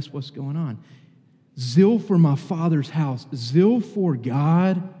think that's what's going on. Zeal for my Father's house, zeal for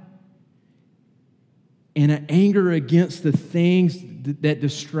God, and an anger against the things that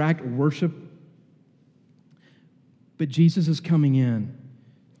distract worship. But Jesus is coming in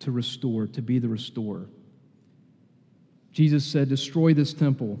to restore, to be the restorer. Jesus said, destroy this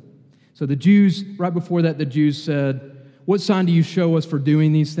temple. So the Jews, right before that, the Jews said, what sign do you show us for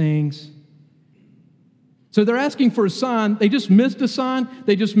doing these things? So they're asking for a sign. They just missed a sign.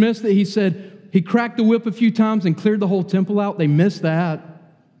 They just missed that he said he cracked the whip a few times and cleared the whole temple out. They missed that.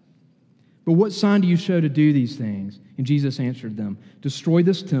 But what sign do you show to do these things? And Jesus answered them, destroy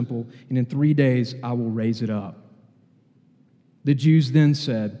this temple, and in 3 days I will raise it up. The Jews then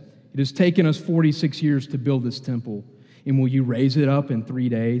said, it has taken us 46 years to build this temple, and will you raise it up in 3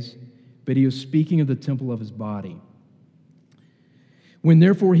 days? But he was speaking of the temple of his body. When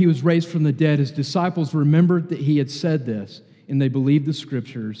therefore he was raised from the dead, his disciples remembered that he had said this, and they believed the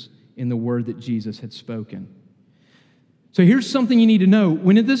scriptures and the word that Jesus had spoken. So here's something you need to know.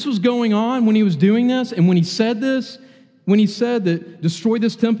 When this was going on, when he was doing this, and when he said this, when he said that destroy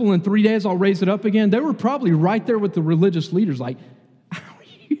this temple in 3 days, I'll raise it up again, they were probably right there with the religious leaders like,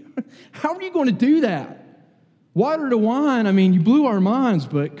 how are you going to do that? Water to wine, I mean, you blew our minds,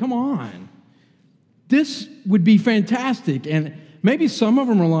 but come on. This would be fantastic. And maybe some of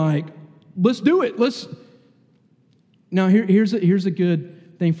them are like, let's do it. Now, here's a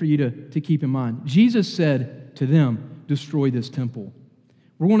good thing for you to keep in mind. Jesus said to them, destroy this temple.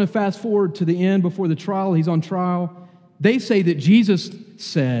 We're going to fast forward to the end before the trial. He's on trial. They say that Jesus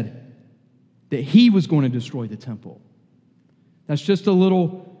said that he was going to destroy the temple. That's just a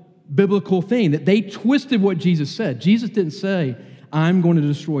little biblical thing, that they twisted what Jesus said. Jesus didn't say, I'm going to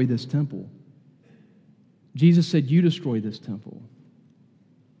destroy this temple. Jesus said, you destroy this temple.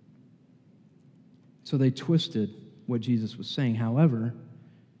 So they twisted what Jesus was saying. However,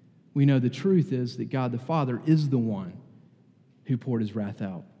 we know the truth is that God the Father is the one who poured his wrath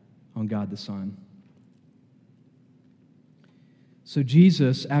out on God the Son. So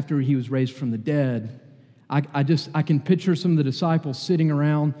Jesus, after he was raised from the dead, I can picture some of the disciples sitting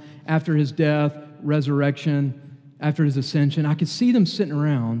around after his death, resurrection, after his ascension. I could see them sitting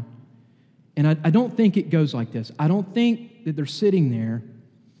around, and I don't think it goes like this. I don't think that they're sitting there,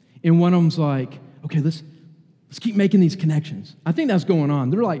 and one of them's like, okay, let's keep making these connections. I think that's going on.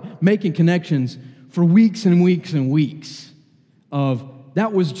 They're like making connections for weeks and weeks and weeks of,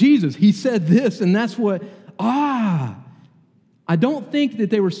 that was Jesus. He said this, and that's what, I don't think that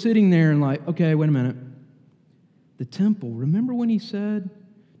they were sitting there and like, okay, wait a minute. The temple, remember when he said,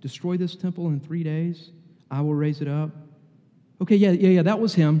 destroy this temple in 3 days, I will raise it up? Okay, yeah, that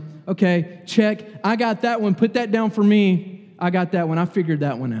was him. Okay, check. I got that one. Put that down for me. I got that one. I figured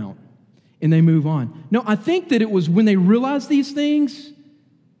that one out. And they move on. No, I think that it was when they realized these things,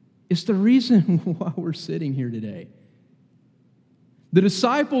 it's the reason why we're sitting here today. The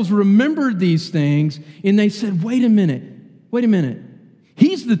disciples remembered these things, and they said, wait a minute.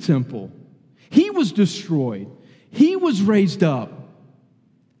 He's the temple. He was destroyed. He was raised up.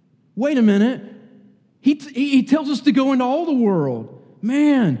 Wait a minute. He tells us to go into all the world.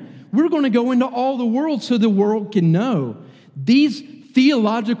 Man, we're going to go into all the world so the world can know. These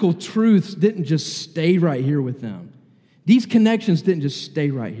theological truths didn't just stay right here with them. These connections didn't just stay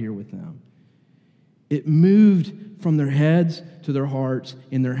right here with them. It moved from their heads to their hearts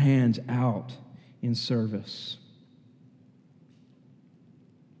and their hands out in service.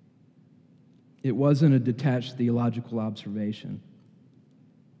 It wasn't a detached theological observation.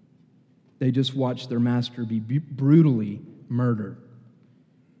 They just watched their master be brutally murdered.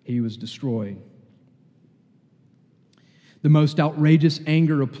 He was destroyed. The most outrageous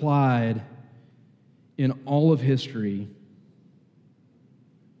anger applied in all of history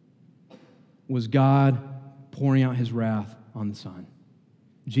was God pouring out his wrath on the Son,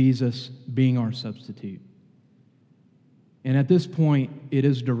 Jesus being our substitute. And at this point, it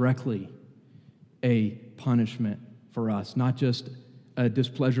is directly a punishment for us, not just a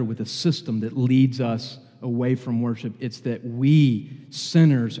displeasure with a system that leads us away from worship. It's that we,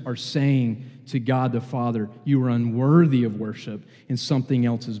 sinners, are saying to God the Father, you are unworthy of worship, and something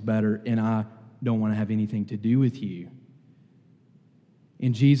else is better, and I don't want to have anything to do with you.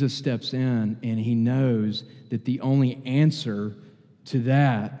 And Jesus steps in, and he knows that the only answer to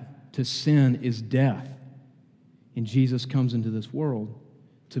that, to sin, is death. And Jesus comes into this world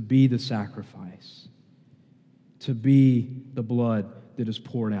to be the sacrifice, to be the blood that is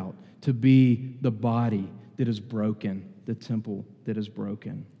poured out, to be the body that is broken, the temple that is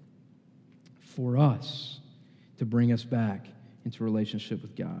broken, for us, to bring us back into relationship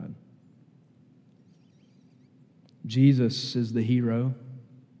with God. Jesus is the hero.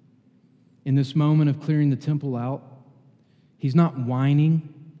 In this moment of clearing the temple out, he's not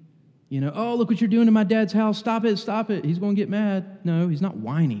whining. Oh, look what you're doing to my dad's house. Stop it. He's going to get mad. No, he's not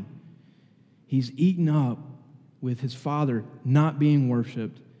whining. He's eaten up with his Father not being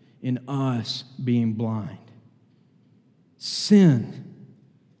worshiped and us being blind. Sin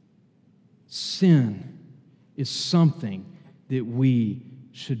is something that we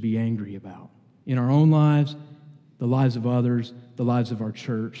should be angry about in our own lives, the lives of others, the lives of our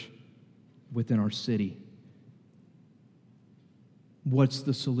church, within our city. What's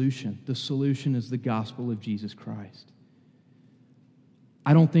the solution? The solution is the gospel of Jesus Christ.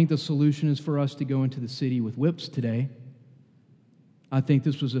 I don't think the solution is for us to go into the city with whips today. I think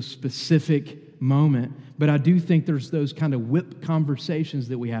this was a specific moment, but I do think there's those kind of whip conversations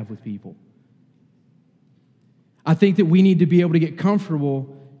that we have with people. I think that we need to be able to get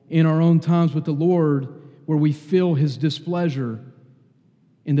comfortable in our own times with the Lord where we feel his displeasure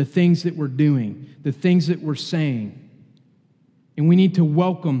in the things that we're doing, the things that we're saying. And we need to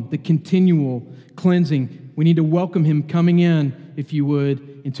welcome the continual cleansing. We need to welcome him coming in, if you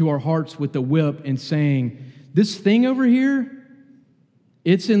would, into our hearts with the whip and saying, this thing over here,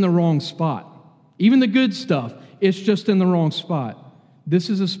 it's in the wrong spot. Even the good stuff, it's just in the wrong spot. This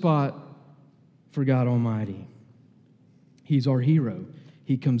is a spot for God Almighty. He's our hero.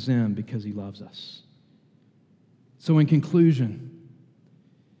 He comes in because he loves us. So in conclusion,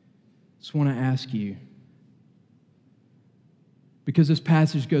 I just want to ask you, because this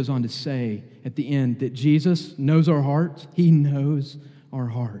passage goes on to say at the end that Jesus knows our hearts. He knows our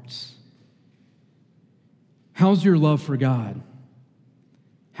hearts. How's your love for God?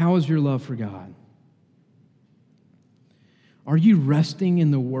 How is your love for God? Are you resting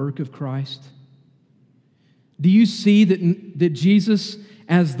in the work of Christ? Do you see that Jesus,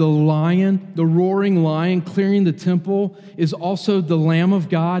 as the lion, the roaring lion clearing the temple, is also the Lamb of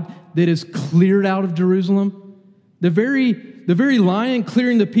God that is cleared out of Jerusalem? The very lion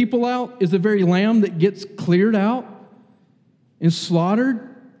clearing the people out is the very lamb that gets cleared out and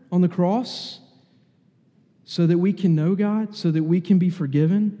slaughtered on the cross so that we can know God, so that we can be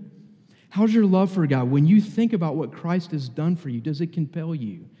forgiven. How's your love for God? When you think about what Christ has done for you, does it compel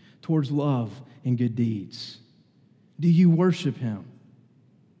you towards love and good deeds? Do you worship him?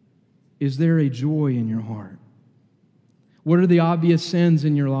 Is there a joy in your heart? What are the obvious sins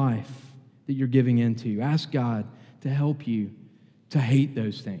in your life that you're giving into? Ask God to help you to hate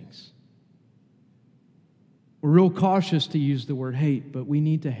those things. We're real cautious to use the word hate, but we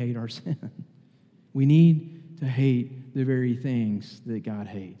need to hate our sin. We need to hate the very things that God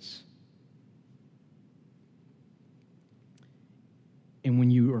hates. And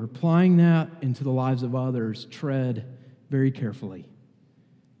when you are applying that into the lives of others, tread very carefully,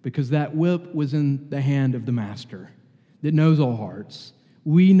 because that whip was in the hand of the Master that knows all hearts.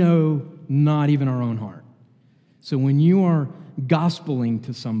 We know not even our own heart. So when you are gospeling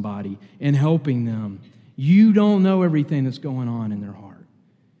to somebody and helping them, you don't know everything that's going on in their heart.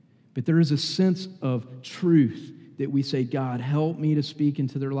 But there is a sense of truth that we say, God, help me to speak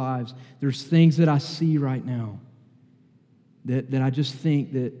into their lives. There's things that I see right now that I just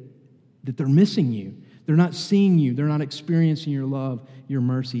think that they're missing you. They're not seeing you. They're not experiencing your love, your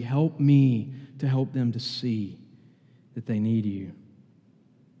mercy. Help me to help them to see that they need you.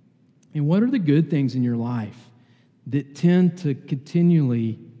 And what are the good things in your life that tend to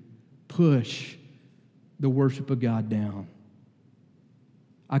continually push the worship of God down?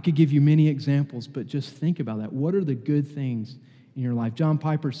 I could give you many examples, but just think about that. What are the good things in your life? John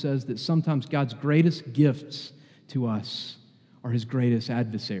Piper says that sometimes God's greatest gifts to us are his greatest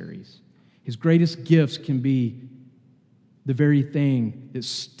adversaries. His greatest gifts can be the very thing that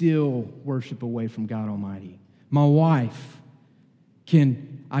still worship away from God Almighty. My wife,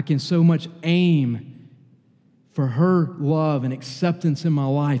 I can so much aim for her love and acceptance in my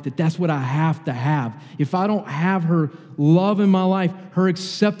life that's what I have to have. If I don't have her love in my life, her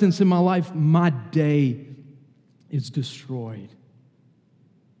acceptance in my life, my day is destroyed.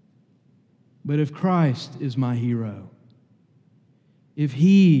 But if Christ is my hero, if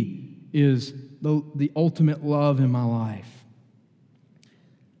he is the ultimate love in my life,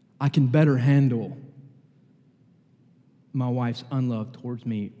 I can better handle my wife's unlove towards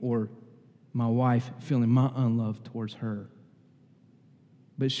me, or my wife feeling my unlove towards her.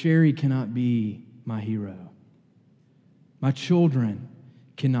 But Sherry cannot be my hero. My children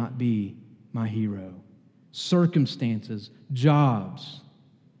cannot be my hero. Circumstances, jobs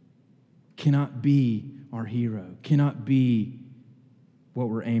cannot be our hero, cannot be what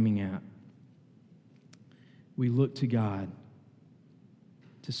we're aiming at. We look to God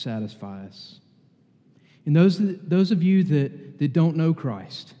to satisfy us. And those of you that don't know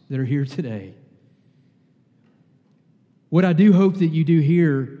Christ, that are here today, what I do hope that you do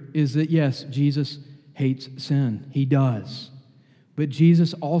hear is that, yes, Jesus hates sin. He does. But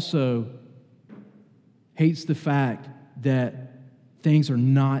Jesus also hates the fact that things are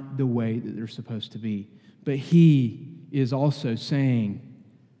not the way that they're supposed to be. But he is also saying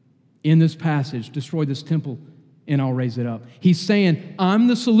in this passage, destroy this temple and I'll raise it up. He's saying, I'm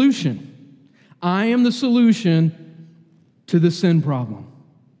the solution. I am the solution to the sin problem.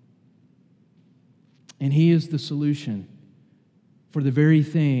 And he is the solution for the very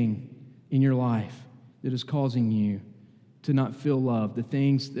thing in your life that is causing you to not feel love, the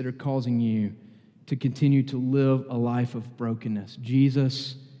things that are causing you to continue to live a life of brokenness.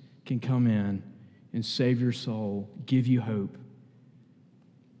 Jesus can come in and save your soul, give you hope,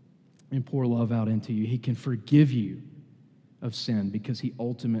 and pour love out into you. He can forgive you of sin because he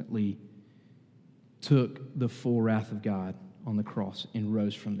ultimately took the full wrath of God on the cross and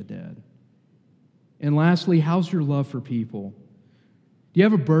rose from the dead. And lastly, how's your love for people? Do you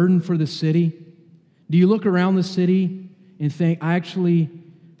have a burden for the city? Do you look around the city and think, I actually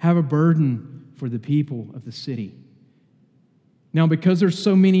have a burden for the people of the city? Now, because there's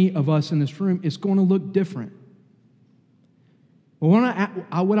so many of us in this room, it's going to look different. But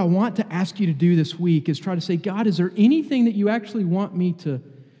what I want to ask you to do this week is try to say, God, is there anything that you actually want me to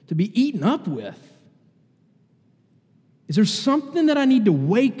be eaten up with? Is there something that I need to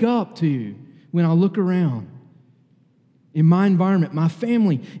wake up to when I look around in my environment, my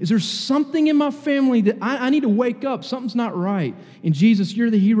family? Is there something in my family that I need to wake up? Something's not right. And Jesus, you're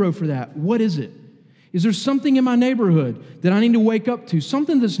the hero for that. What is it? Is there something in my neighborhood that I need to wake up to?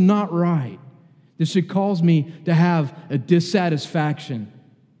 Something that's not right that should cause me to have a dissatisfaction?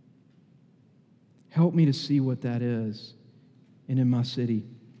 Help me to see what that is. And in my city,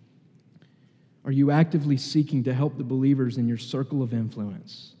 are you actively seeking to help the believers in your circle of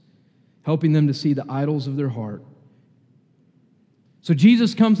influence, helping them to see the idols of their heart? So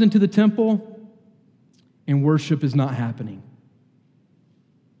Jesus comes into the temple and worship is not happening.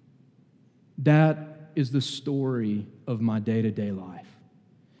 That is the story of my day-to-day life.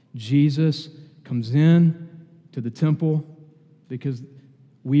 Jesus comes in to the temple because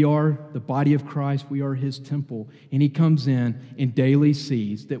we are the body of Christ. We are his temple. And he comes in and daily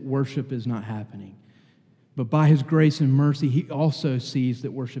sees that worship is not happening. But by his grace and mercy, he also sees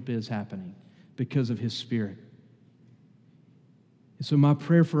that worship is happening because of his Spirit. And so my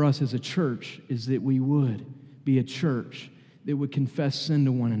prayer for us as a church is that we would be a church that would confess sin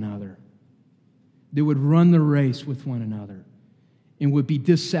to one another, that would run the race with one another, and would be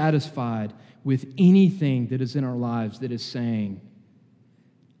dissatisfied with anything that is in our lives that is saying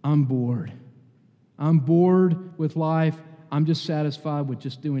I'm bored. I'm bored with life. I'm just satisfied with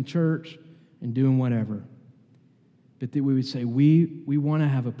just doing church and doing whatever. But that we would say, we want to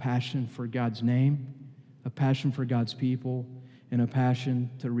have a passion for God's name, a passion for God's people, and a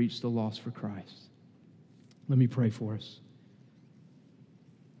passion to reach the lost for Christ. Let me pray for us.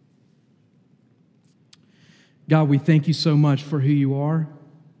 God, we thank you so much for who you are,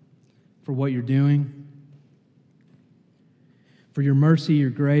 for what you're doing. For your mercy, your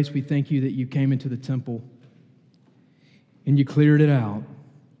grace, we thank you that you came into the temple and you cleared it out.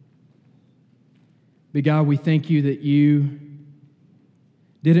 But God, we thank you that you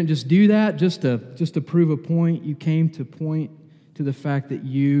didn't just do that just to prove a point. You came to point to the fact that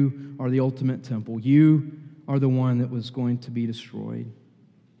you are the ultimate temple. You are the one that was going to be destroyed.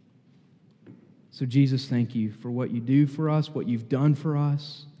 So Jesus, thank you for what you do for us, what you've done for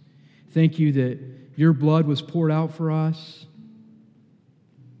us. Thank you that your blood was poured out for us.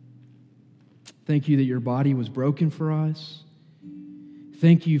 Thank you that your body was broken for us.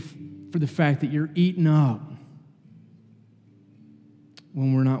 Thank you for the fact that you're eaten up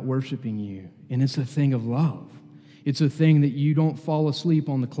when we're not worshiping you. And it's a thing of love. It's a thing that you don't fall asleep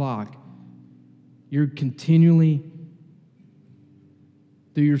on the clock. You're continually,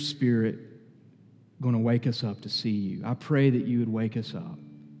 through your Spirit, going to wake us up to see you. I pray that you would wake us up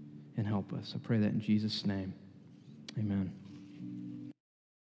and help us. I pray that in Jesus' name. Amen.